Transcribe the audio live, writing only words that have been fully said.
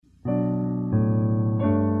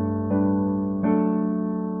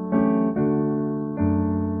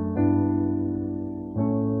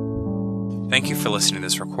Thank you for listening to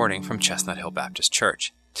this recording from Chestnut Hill Baptist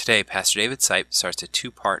Church. Today, Pastor David Sipe starts a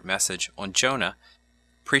two-part message on Jonah,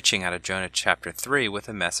 preaching out of Jonah chapter 3 with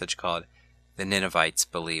a message called The Ninevites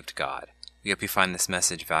Believed God. We hope you find this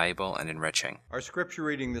message valuable and enriching. Our scripture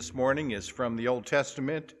reading this morning is from the Old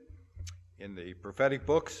Testament in the prophetic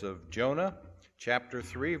books of Jonah, chapter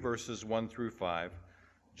 3, verses 1 through 5.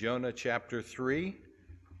 Jonah chapter 3,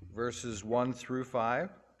 verses 1 through 5.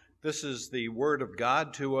 This is the word of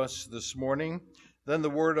God to us this morning. Then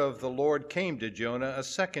the word of the Lord came to Jonah a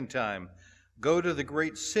second time. Go to the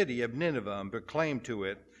great city of Nineveh and proclaim to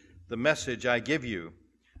it the message I give you.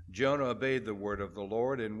 Jonah obeyed the word of the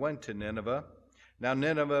Lord and went to Nineveh. Now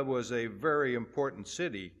Nineveh was a very important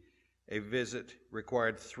city. A visit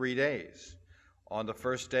required 3 days. On the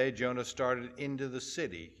first day, Jonah started into the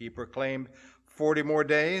city. He proclaimed, 40 more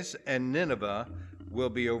days and Nineveh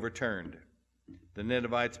will be overturned. The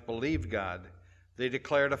Ninevites believed God. They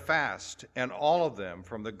declared a fast, and all of them,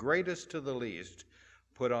 from the greatest to the least,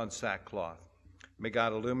 put on sackcloth. May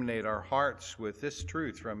God illuminate our hearts with this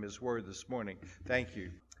truth from his word this morning. Thank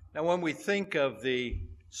you. Now, when we think of the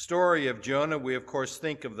story of Jonah, we of course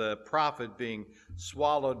think of the prophet being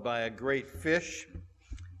swallowed by a great fish.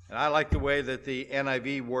 And I like the way that the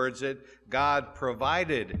NIV words it. God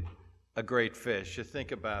provided a great fish. You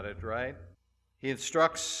think about it, right? He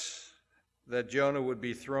instructs that Jonah would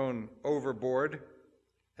be thrown overboard,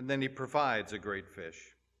 and then he provides a great fish.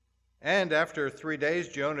 And after 3 days,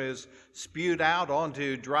 Jonah is spewed out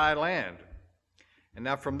onto dry land. And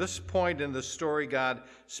now from this point in the story, God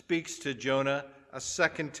speaks to Jonah a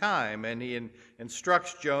second time, and he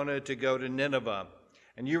instructs Jonah to go to Nineveh.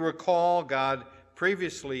 And you recall God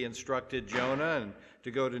previously instructed Jonah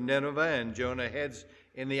to go to Nineveh, and Jonah heads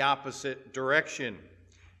in the opposite direction.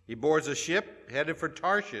 He boards a ship headed for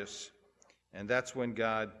Tarshish, and that's when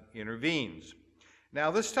God intervenes.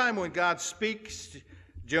 Now, this time when God speaks,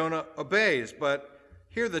 Jonah obeys, but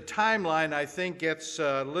here the timeline, I think, gets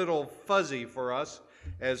a little fuzzy for us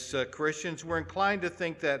as Christians. We're inclined to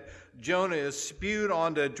think that Jonah is spewed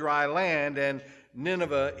onto dry land and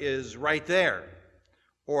Nineveh is right there,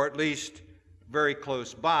 or at least very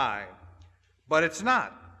close by. But it's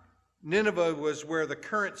not. Nineveh was where the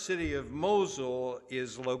current city of Mosul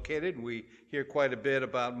is located. We hear quite a bit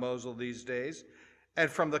about Mosul these days. And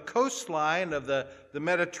from the coastline of the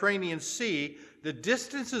Mediterranean Sea, the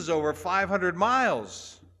distance is over 500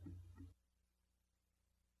 miles.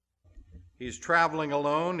 He's traveling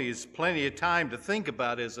alone. He's plenty of time to think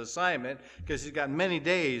about his assignment because he's got many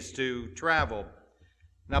days to travel.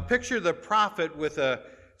 Now picture the prophet with a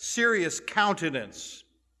serious countenance.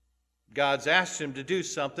 God's asked him to do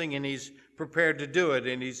something, and he's prepared to do it.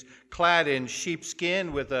 And he's clad in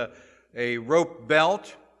sheepskin with a rope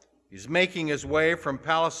belt. He's making his way from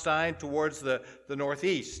Palestine towards the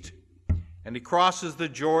northeast. And he crosses the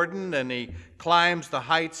Jordan, and he climbs the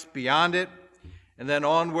heights beyond it, and then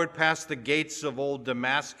onward past the gates of old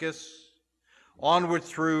Damascus, onward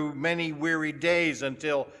through many weary days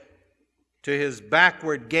until, to his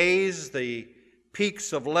backward gaze, the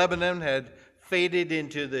peaks of Lebanon had faded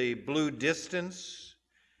into the blue distance,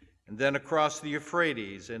 and then across the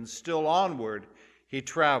Euphrates, and still onward he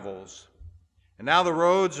travels. And now the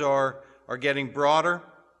roads are getting broader.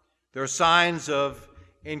 There are signs of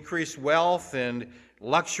increased wealth and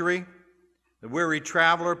luxury. The weary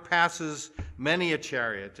traveler passes many a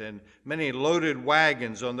chariot and many loaded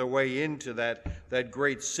wagons on their way into that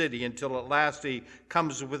great city until at last he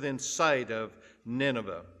comes within sight of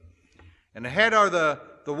Nineveh. And ahead are the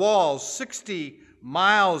walls, 60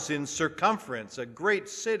 miles in circumference, a great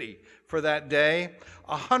city for that day,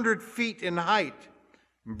 100 feet in height,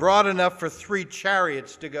 broad enough for 3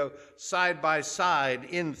 chariots to go side by side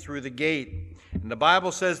in through the gate. And the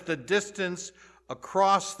Bible says the distance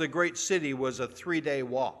across the great city was a 3-day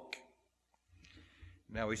walk.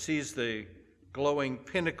 Now he sees the glowing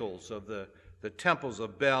pinnacles of the temples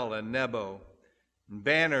of Bel and Nebo. And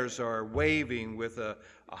banners are waving with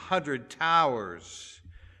 100 towers.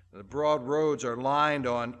 The broad roads are lined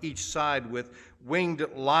on each side with winged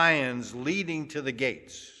lions leading to the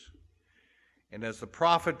gates. And as the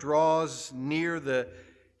prophet draws near,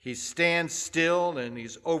 he stands still, and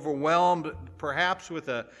he's overwhelmed perhaps with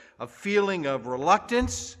a feeling of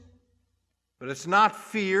reluctance, but it's not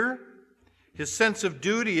fear. His sense of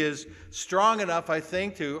duty is strong enough, I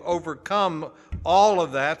think, to overcome all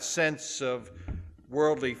of that sense of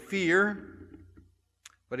worldly fear.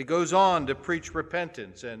 But he goes on to preach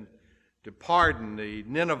repentance and to pardon the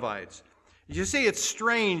Ninevites. You see, it's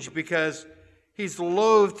strange because he's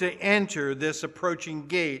loath to enter this approaching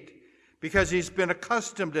gate because he's been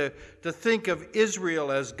accustomed to think of Israel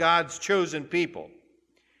as God's chosen people.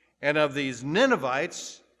 And of these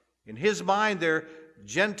Ninevites, in his mind, they're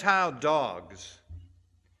Gentile dogs.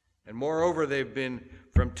 And moreover, they've been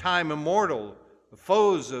from time immemorial the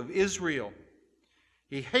foes of Israel.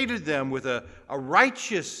 He hated them with a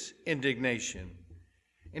righteous indignation.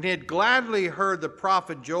 And he had gladly heard the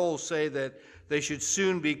prophet Joel say that they should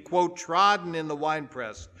soon be, quote, trodden in the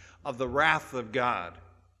winepress of the wrath of God.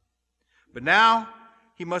 But now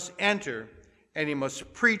he must enter and he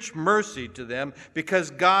must preach mercy to them because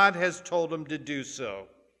God has told him to do so.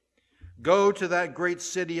 Go to that great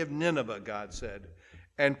city of Nineveh, God said,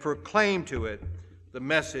 and proclaim to it the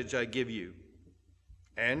message I give you.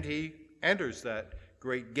 And he enters that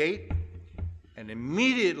great gate, and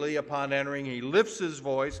immediately upon entering, he lifts his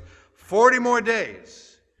voice, 40 more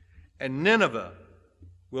days, and Nineveh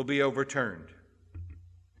will be overturned.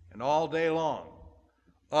 And all day long,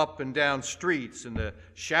 up and down streets in the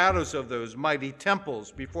shadows of those mighty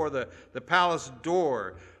temples before the palace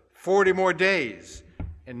door, 40 more days,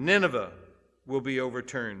 and Nineveh will be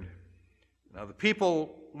overturned. Now the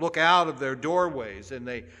people look out of their doorways and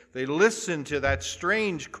they listen to that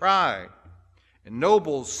strange cry. And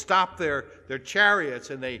nobles stop their chariots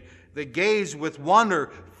and they gaze with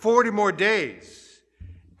wonder, 40 more days,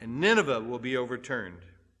 and Nineveh will be overturned.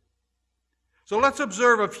 So let's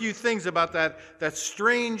observe a few things about that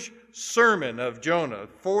strange sermon of Jonah,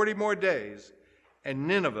 40 more days, and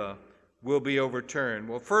Nineveh will be overturned.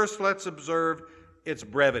 Well, first let's observe its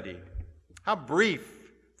brevity. How brief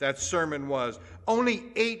that sermon was. Only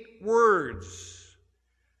 8 words,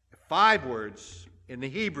 5 words in the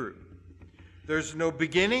Hebrew. There's no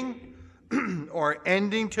beginning or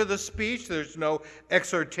ending to the speech. There's no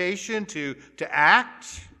exhortation to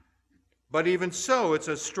act. But even so, it's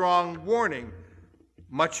a strong warning.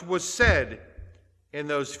 Much was said in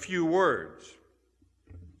those few words.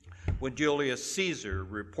 When Julius Caesar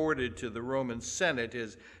reported to the Roman Senate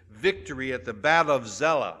his victory at the Battle of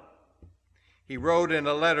Zela, he wrote in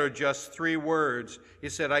a letter just 3 words. He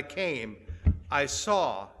said, I came, I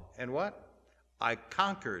saw, and what? I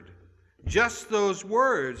conquered. Just those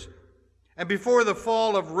words. And before the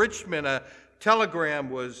fall of Richmond, a telegram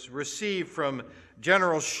was received from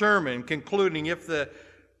General Sherman concluding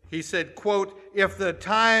he said, quote, if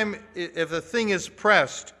the thing is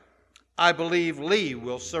pressed, I believe Lee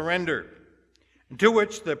will surrender. To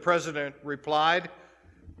which the president replied,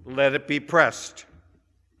 let it be pressed.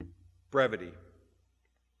 Brevity.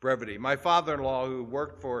 My father-in-law, who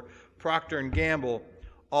worked for Procter & Gamble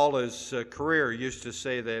all his career, used to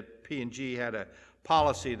say that P&G had a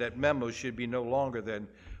policy that memos should be no longer than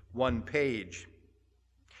 1 page.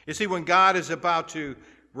 You see, when God is about to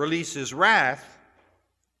release his wrath,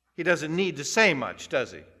 he doesn't need to say much,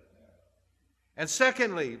 does he? And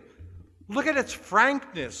secondly, look at its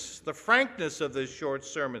frankness, the frankness of this short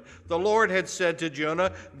sermon. The Lord had said to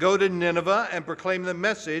Jonah, go to Nineveh and proclaim the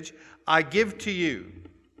message I give to you.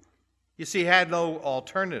 You see, he had no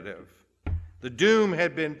alternative. The doom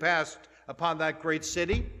had been passed upon that great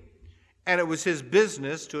city, and it was his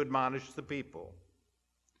business to admonish the people.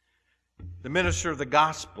 The minister of the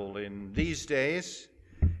gospel in these days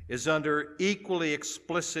is under equally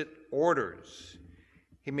explicit orders.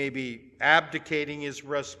 He may be abdicating his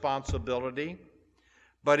responsibility,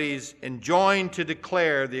 but he's enjoined to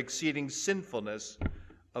declare the exceeding sinfulness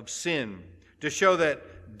of sin, to show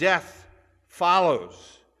that death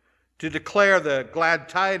follows, to declare the glad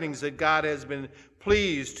tidings that God has been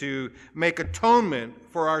pleased to make atonement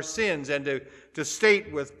for our sins, and to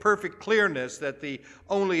state with perfect clearness that the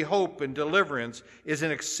only hope and deliverance is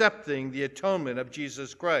in accepting the atonement of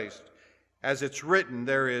Jesus Christ. As it's written,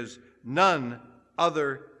 there is none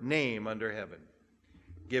other name under heaven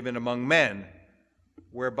given among men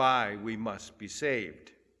whereby we must be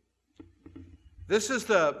saved. This is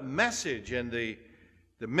the message, and the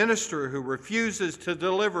minister who refuses to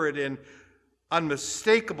deliver it in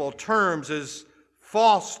unmistakable terms is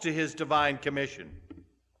false to his divine commission.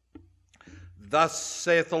 Thus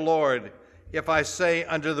saith the Lord, if I say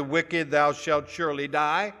unto the wicked, thou shalt surely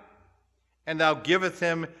die, and thou giveth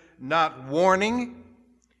him not warning,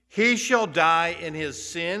 he shall die in his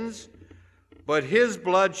sins, but his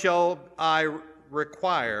blood shall I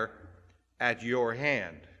require at your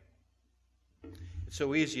hand. It's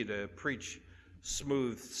so easy to preach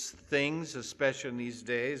smooth things, especially in these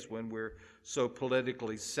days when we're so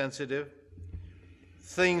politically sensitive.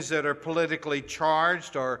 Things that are politically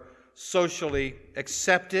charged are socially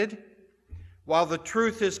accepted, while the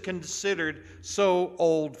truth is considered so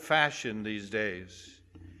old-fashioned these days.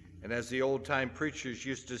 And as the old-time preachers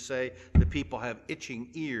used to say, the people have itching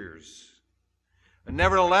ears. And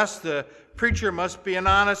nevertheless, the preacher must be an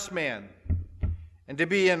honest man, And to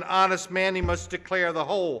be an honest man, he must declare the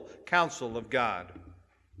whole counsel of God.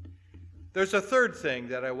 There's a third thing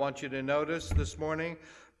that I want you to notice this morning.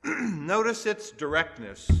 Notice its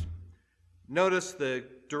directness. Notice the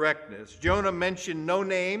directness. Jonah mentioned no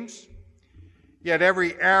names, yet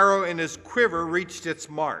every arrow in his quiver reached its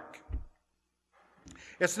mark.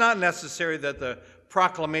 It's not necessary that the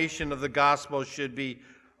proclamation of the gospel should be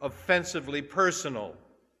offensively personal,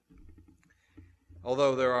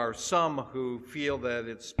 although there are some who feel that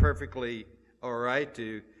it's perfectly all right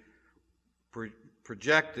to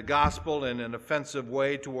project the gospel in an offensive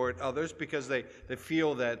way toward others because they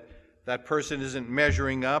feel that that person isn't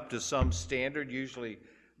measuring up to some standard, usually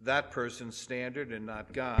that person's standard and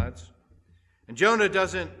not God's. And Jonah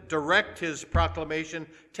doesn't direct his proclamation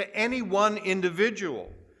to any one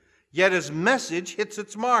individual, yet his message hits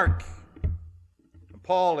its mark.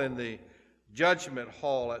 Paul in the judgment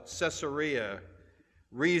hall at Caesarea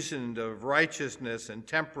reasoned of righteousness and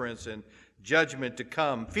temperance and judgment to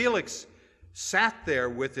come. Felix sat there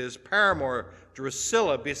with his paramour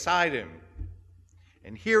Drusilla beside him.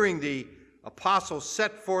 And hearing the apostle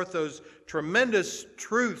set forth those tremendous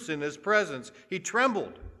truths in his presence, he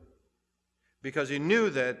trembled because he knew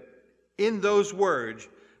that in those words,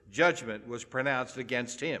 judgment was pronounced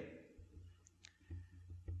against him.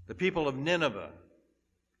 The people of Nineveh,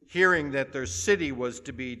 hearing that their city was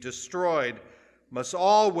to be destroyed, must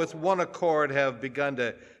all with one accord have begun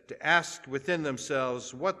to ask within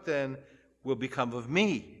themselves, what then will become of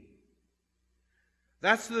me?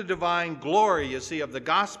 That's the divine glory, you see, of the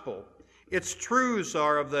gospel. Its truths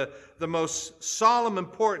are of the most solemn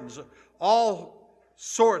importance. All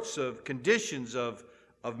sorts of conditions of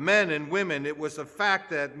men and women. It was a fact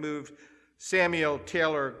that moved Samuel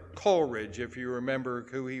Taylor Coleridge, if you remember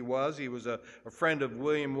who he was. He was a friend of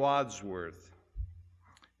William Wordsworth.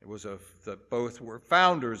 It was both were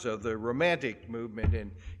founders of the Romantic movement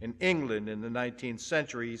in England in the 19th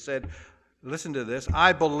century. He said, listen to this,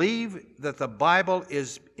 I believe that the Bible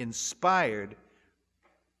is inspired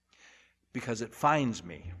because it finds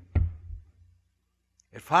me.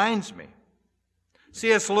 It finds me.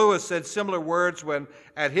 C.S. Lewis said similar words when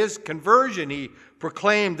at his conversion he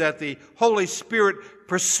proclaimed that the Holy Spirit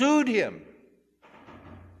pursued him.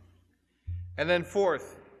 And then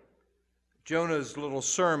fourth, Jonah's little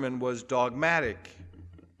sermon was dogmatic.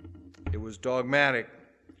 It was dogmatic.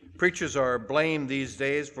 Preachers are blamed these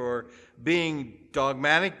days for being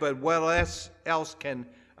dogmatic, but what else can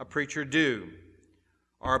a preacher do?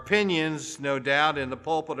 Our opinions, no doubt, in the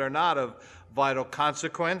pulpit are not of vital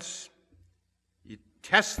consequence. You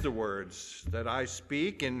test the words that I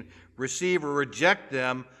speak and receive or reject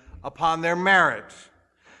them upon their merit.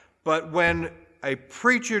 But when a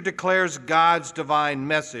preacher declares God's divine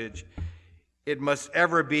message, it must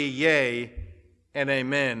ever be yea and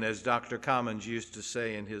amen, as Dr. Commons used to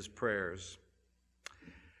say in his prayers.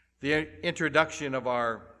 The introduction of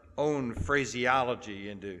our own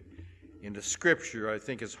phraseology into Scripture, I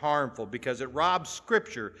think, is harmful because it robs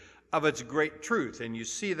Scripture of its great truth. And you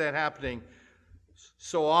see that happening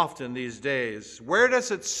so often these days. Where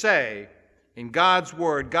does it say in God's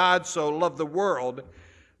Word, God so loved the world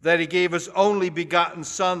that he gave his only begotten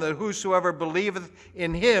Son, that whosoever believeth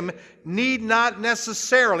in him need not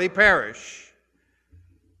necessarily perish,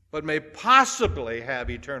 but may possibly have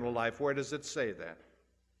eternal life? Where does it say that?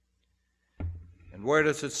 And where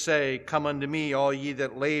does it say, come unto me, all ye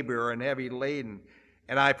that labor and heavy laden,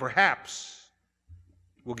 and I perhaps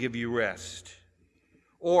will give you rest?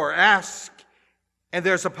 Or ask, and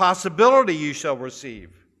there's a possibility you shall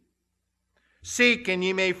receive. Seek, and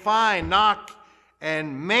ye may find. Knock,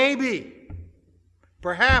 and maybe,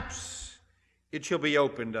 perhaps, it shall be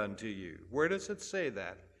opened unto you. Where does it say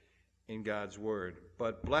that in God's Word?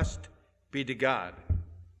 But blessed be to God.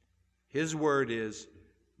 His Word is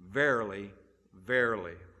verily,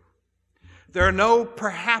 verily. There are no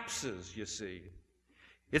perhapses, you see.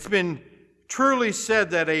 It's been truly said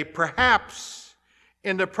that a perhaps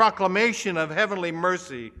in the proclamation of heavenly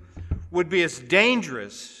mercy would be as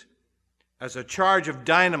dangerous as a charge of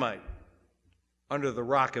dynamite under the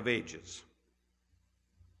rock of ages.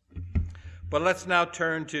 But let's now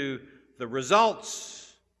turn to the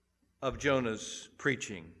results of Jonah's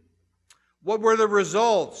preaching. What were the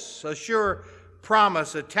results? A sure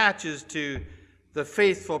promise attaches to the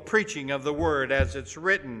faithful preaching of the word, as it's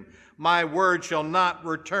written, my word shall not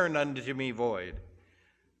return unto me void,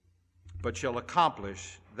 but shall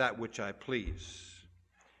accomplish that which I please,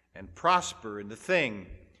 and prosper in the thing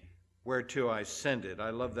whereto I send it. I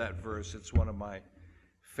love that verse. It's one of my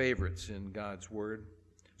favorites in God's word.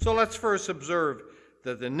 So let's first observe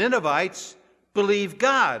that the Ninevites believed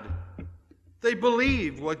God. They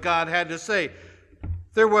believed what God had to say.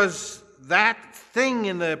 There was that thing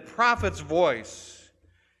in the prophet's voice,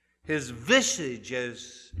 his visage,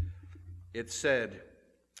 as it said,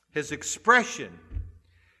 his expression,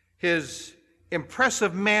 his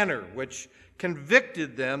impressive manner, which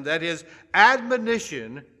convicted them that his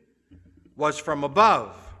admonition was from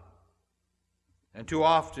above. And too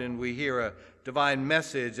often we hear a divine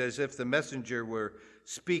message as if the messenger were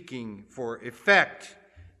speaking for effect.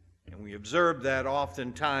 And we observe that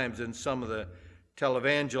oftentimes in some of the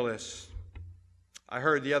televangelists. I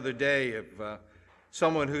heard the other day of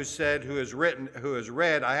someone who has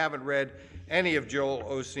read, I haven't read any of Joel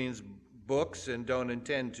Osteen's books and don't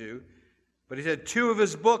intend to, but he said 2 of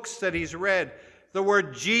his books that he's read, the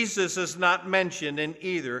word Jesus is not mentioned in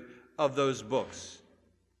either of those books.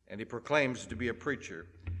 And he proclaims to be a preacher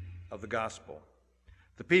of the gospel.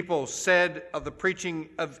 The people said of the preaching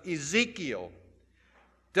of Ezekiel,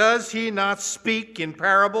 does he not speak in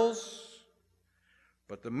parables?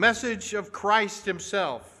 But the message of Christ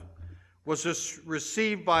himself was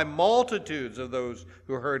received by multitudes of those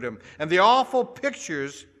who heard him. And the awful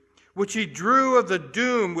pictures which he drew of the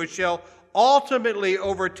doom which shall ultimately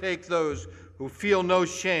overtake those who feel no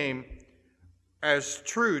shame, as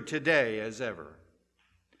true today as ever.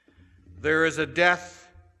 There is a death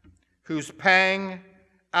whose pang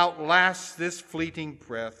outlasts this fleeting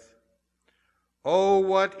breath. Oh,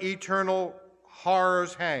 what eternal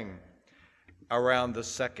horrors hang around the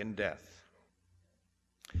second death.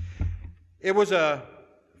 It was a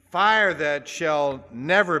fire that shall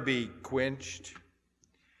never be quenched.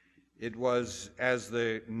 It was as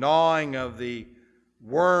the gnawing of the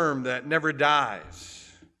worm that never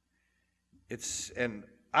dies. It's an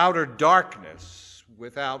outer darkness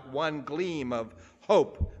without one gleam of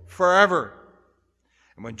hope forever.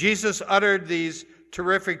 And when Jesus uttered these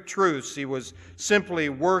terrific truths, he was simply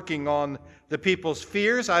working on the people's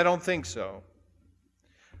fears? I don't think so.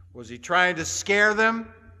 Was he trying to scare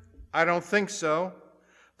them? I don't think so.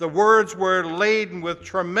 The words were laden with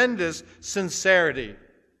tremendous sincerity.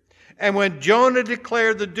 And when Jonah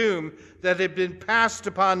declared the doom that had been passed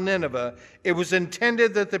upon Nineveh, it was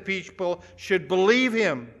intended that the people should believe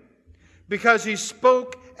him because he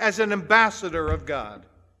spoke as an ambassador of God.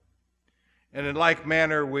 And in like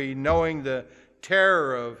manner, we, knowing the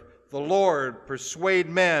terror of the Lord, persuade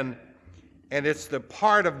men, and it's the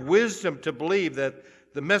part of wisdom to believe that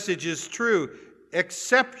the message is true.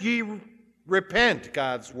 Except ye repent,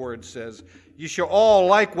 God's word says, ye shall all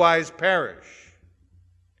likewise perish.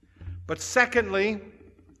 But secondly,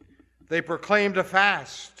 they proclaimed a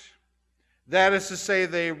fast. That is to say,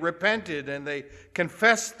 they repented and they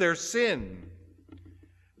confessed their sin.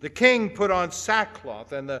 The king put on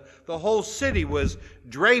sackcloth, and the whole city was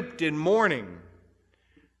draped in mourning.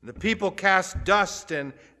 The people cast dust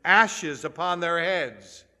and ashes upon their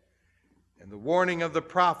heads. And the warning of the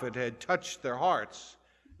prophet had touched their hearts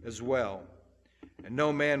as well. And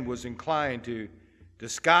no man was inclined to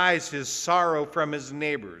disguise his sorrow from his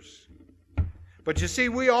neighbors. But you see,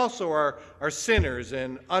 we also are sinners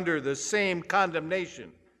and under the same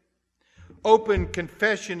condemnation. Open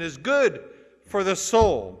confession is good for the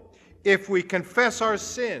soul. If we confess our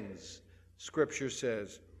sins, Scripture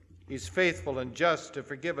says, he's faithful and just to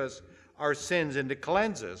forgive us our sins and to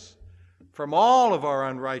cleanse us from all of our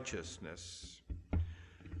unrighteousness.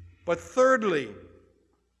 But thirdly,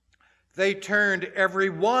 they turned every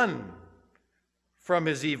one from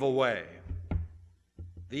his evil way.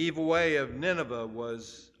 The evil way of Nineveh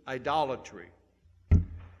was idolatry.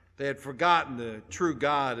 They had forgotten the true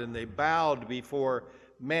God, and they bowed before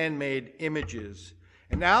man-made images.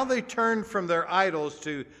 And now they turned from their idols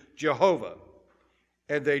to Jehovah.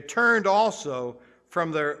 And they turned also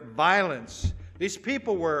from their violence. These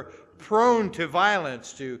people were prone to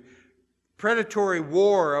violence, to predatory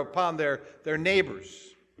war upon their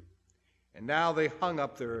neighbors. And now they hung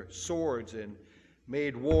up their swords and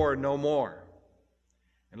made war no more.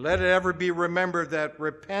 And let it ever be remembered that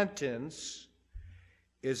repentance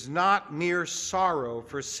is not mere sorrow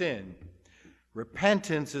for sin.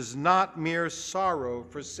 Repentance is not mere sorrow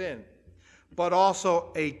for sin, but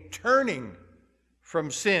also a turning from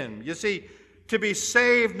sin. You see, to be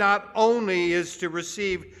saved not only is to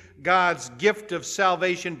receive God's gift of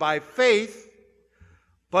salvation by faith,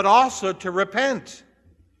 but also to repent.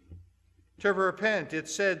 To repent. It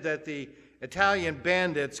said that the Italian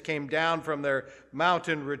bandits came down from their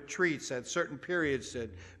mountain retreats at certain periods and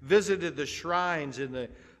visited the shrines in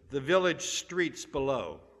the village streets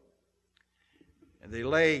below. And they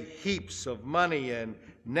lay heaps of money and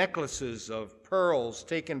necklaces of pearls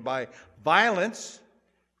taken by violence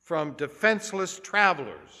from defenseless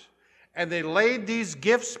travelers. And they laid these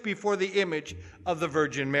gifts before the image of the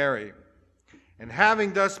Virgin Mary. And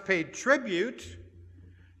having thus paid tribute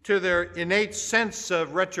to their innate sense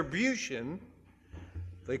of retribution,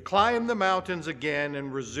 they climbed the mountains again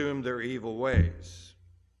and resumed their evil ways.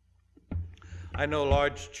 I know a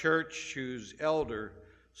large church whose elder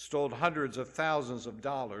stole hundreds of thousands of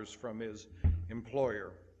dollars from his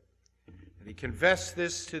employer. And he confessed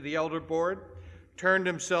this to the elder board, turned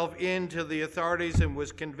himself in to the authorities, and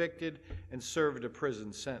was convicted and served a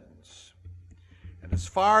prison sentence. And as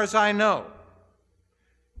far as I know,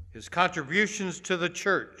 his contributions to the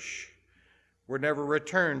church were never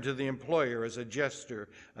returned to the employer as a gesture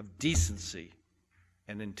of decency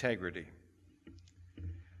and integrity.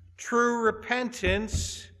 True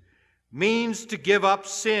repentance means to give up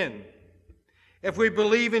sin. If we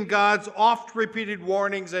believe in God's oft-repeated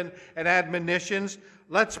warnings and admonitions,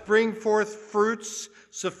 let's bring forth fruits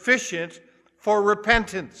sufficient for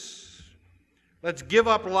repentance. Let's give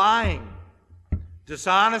up lying,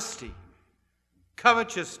 dishonesty,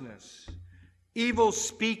 covetousness, evil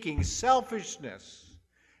speaking, selfishness,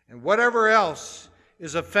 and whatever else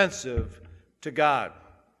is offensive to God.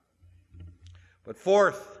 But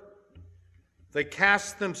fourth, they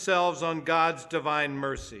cast themselves on God's divine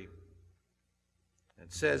mercy.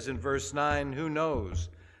 It says in verse 9, "Who knows?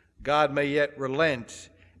 God may yet relent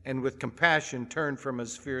and with compassion turn from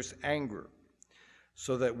his fierce anger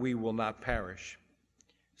so that we will not perish."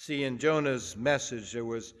 See, in Jonah's message, there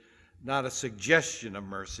was not a suggestion of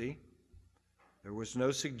mercy. There was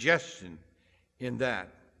no suggestion in that.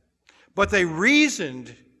 But they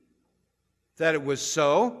reasoned that it was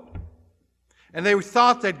so, and they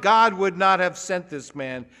thought that God would not have sent this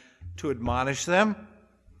man to admonish them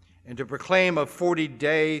and to proclaim a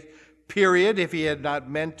 40-day period if he had not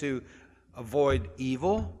meant to avoid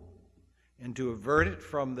evil and to avert it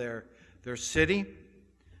from their city.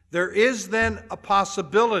 There is then a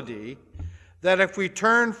possibility that if we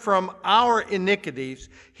turn from our iniquities,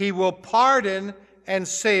 he will pardon and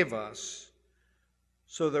save us.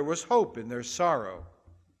 So there was hope in their sorrow.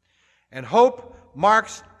 And hope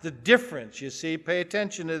marks the difference, you see, pay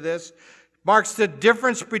attention to this, marks the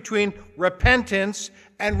difference between repentance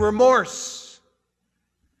and remorse.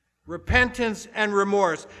 Repentance and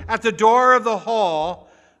remorse. At the door of the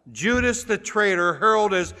hall, Judas the traitor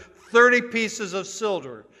hurled his 30 pieces of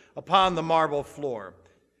silver upon the marble floor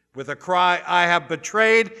with a cry, "I have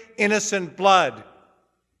betrayed innocent blood."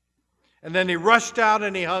 And then he rushed out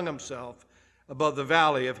and he hung himself above the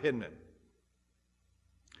valley of Hinnom.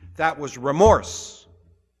 That was remorse.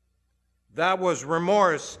 That was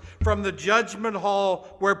remorse from the judgment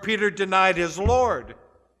hall where Peter denied his Lord.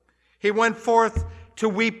 He went forth to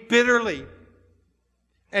weep bitterly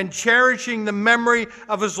and cherishing the memory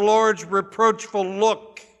of his Lord's reproachful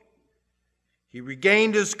look. He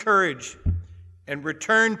regained his courage and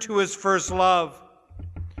returned to his first love,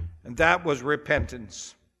 and that was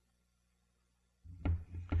repentance.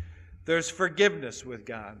 There's forgiveness with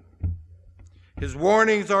God. His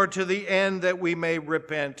warnings are to the end that we may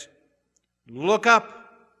repent. Look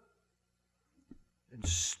up, and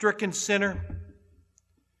stricken sinner,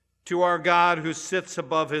 to our God who sits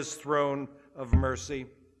above his throne of mercy.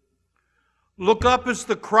 Look up is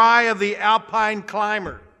the cry of the alpine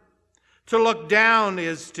climber. To look down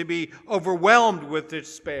is to be overwhelmed with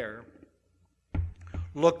despair.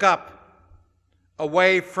 Look up,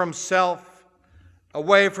 away from self,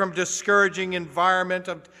 away from discouraging environment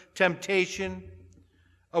of temptation,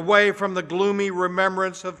 away from the gloomy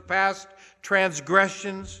remembrance of past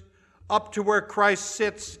transgressions, up to where Christ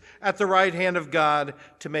sits at the right hand of God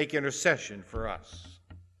to make intercession for us.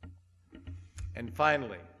 And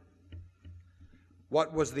finally,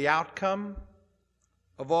 what was the outcome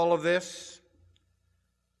of all of this?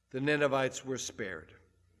 The Ninevites were spared.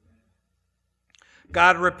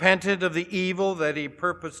 God repented of the evil that he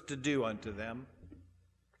purposed to do unto them.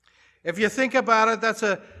 If you think about it, that's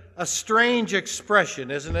a strange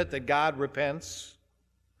expression, isn't it, that God repents?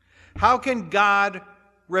 How can God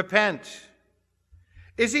repent?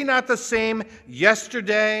 Is he not the same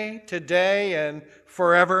yesterday, today, and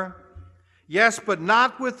forever? Yes, but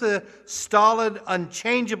not with the stolid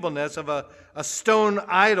unchangeableness of a stone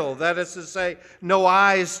idol. That is to say, no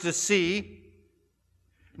eyes to see,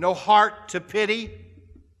 no heart to pity,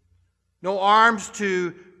 no arms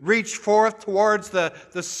to reach forth towards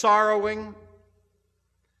the sorrowing.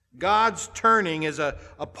 God's turning is a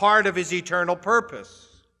part of his eternal purpose.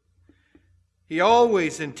 He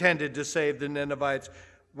always intended to save the Ninevites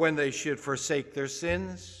when they should forsake their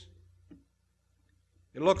sins.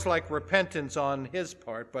 It looks like repentance on his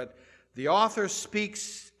part, but the author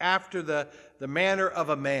speaks after the manner of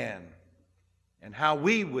a man and how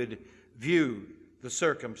we would view the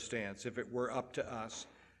circumstance if it were up to us.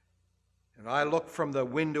 And I look from the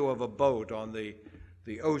window of a boat on the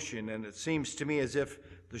ocean, and it seems to me as if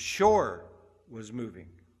the shore was moving.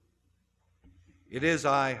 It is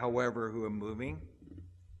I, however, who am moving,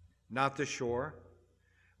 not the shore,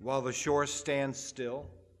 while the shore stands still.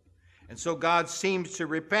 And so God seems to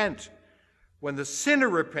repent when the sinner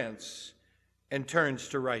repents and turns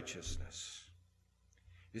to righteousness.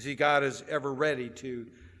 You see, God is ever ready to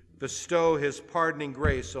bestow his pardoning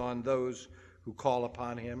grace on those who call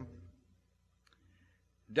upon him.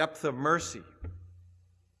 Depth of mercy.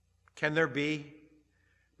 Can there be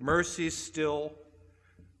mercy still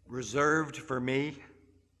reserved for me?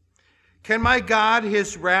 Can my God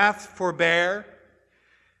his wrath forbear?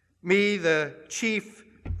 Me, the chief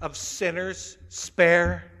of sinners,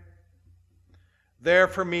 spare? There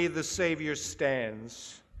for me the Savior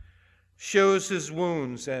stands, shows his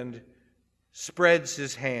wounds and spreads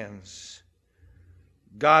his hands.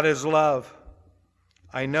 God is love.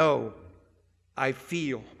 I know, I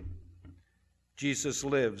feel. Jesus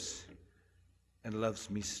lives and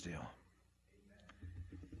loves me still.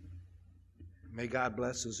 May God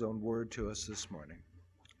bless his own word to us this morning.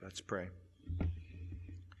 Let's pray.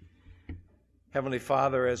 Heavenly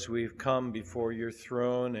Father, as we've come before your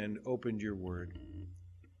throne and opened your word,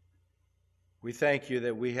 we thank you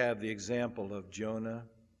that we have the example of Jonah,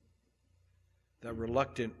 the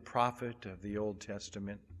reluctant prophet of the Old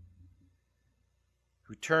Testament,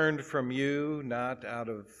 who turned from you not out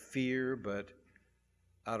of fear but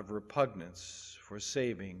out of repugnance for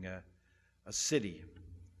saving a city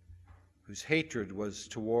whose hatred was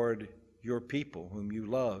toward your people whom you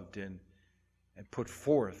loved and put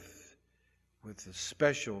forth with a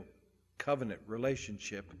special covenant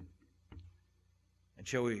relationship, and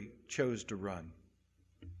so he chose to run.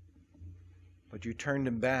 But you turned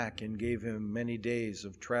him back and gave him many days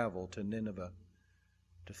of travel to Nineveh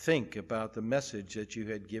to think about the message that you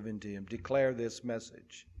had given to him. Declare this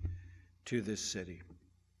message to this city.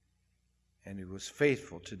 And he was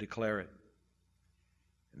faithful to declare it.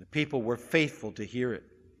 And the people were faithful to hear it.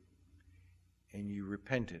 And you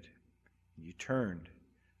repented. And you turned.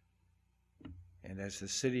 And as the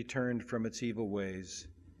city turned from its evil ways,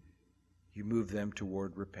 you moved them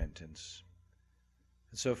toward repentance.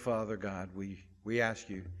 And so, Father God, we ask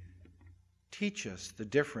you, teach us the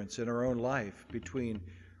difference in our own life between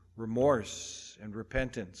remorse and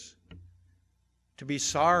repentance. To be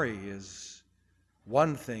sorry is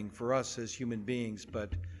one thing for us as human beings,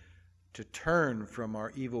 but to turn from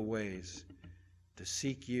our evil ways, to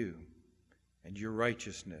seek you and your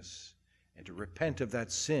righteousness, and to repent of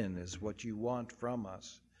that sin is what you want from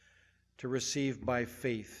us, to receive by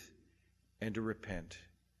faith and to repent.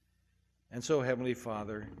 And so, Heavenly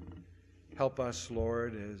Father, help us,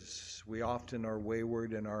 Lord, as we often are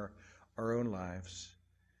wayward in our own lives,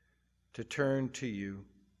 to turn to you,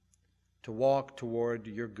 to walk toward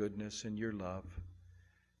your goodness and your love,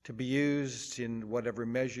 to be used in whatever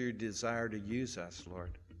measure you desire to use us,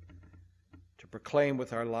 Lord, to proclaim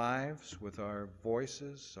with our lives, with our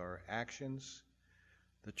voices, our actions,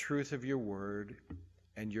 the truth of your word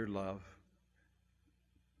and your love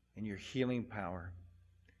and your healing power.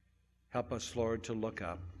 Help us, Lord, to look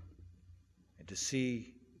up and to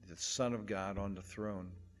see the Son of God on the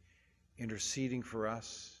throne, interceding for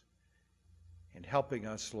us and helping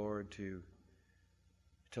us, Lord, to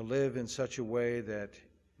live in such a way that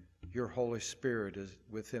your Holy Spirit is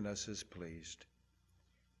within us is pleased.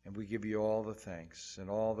 And we give you all the thanks and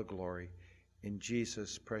all the glory in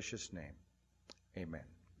Jesus' precious name. Amen.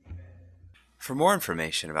 For more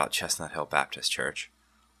information about Chestnut Hill Baptist Church,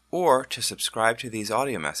 or to subscribe to these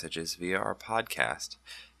audio messages via our podcast,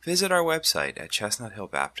 visit our website at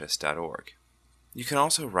chestnuthillbaptist.org. You can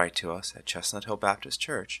also write to us at Chestnut Hill Baptist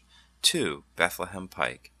Church, 2 Bethlehem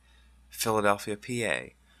Pike, Philadelphia,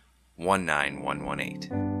 PA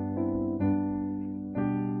 19118.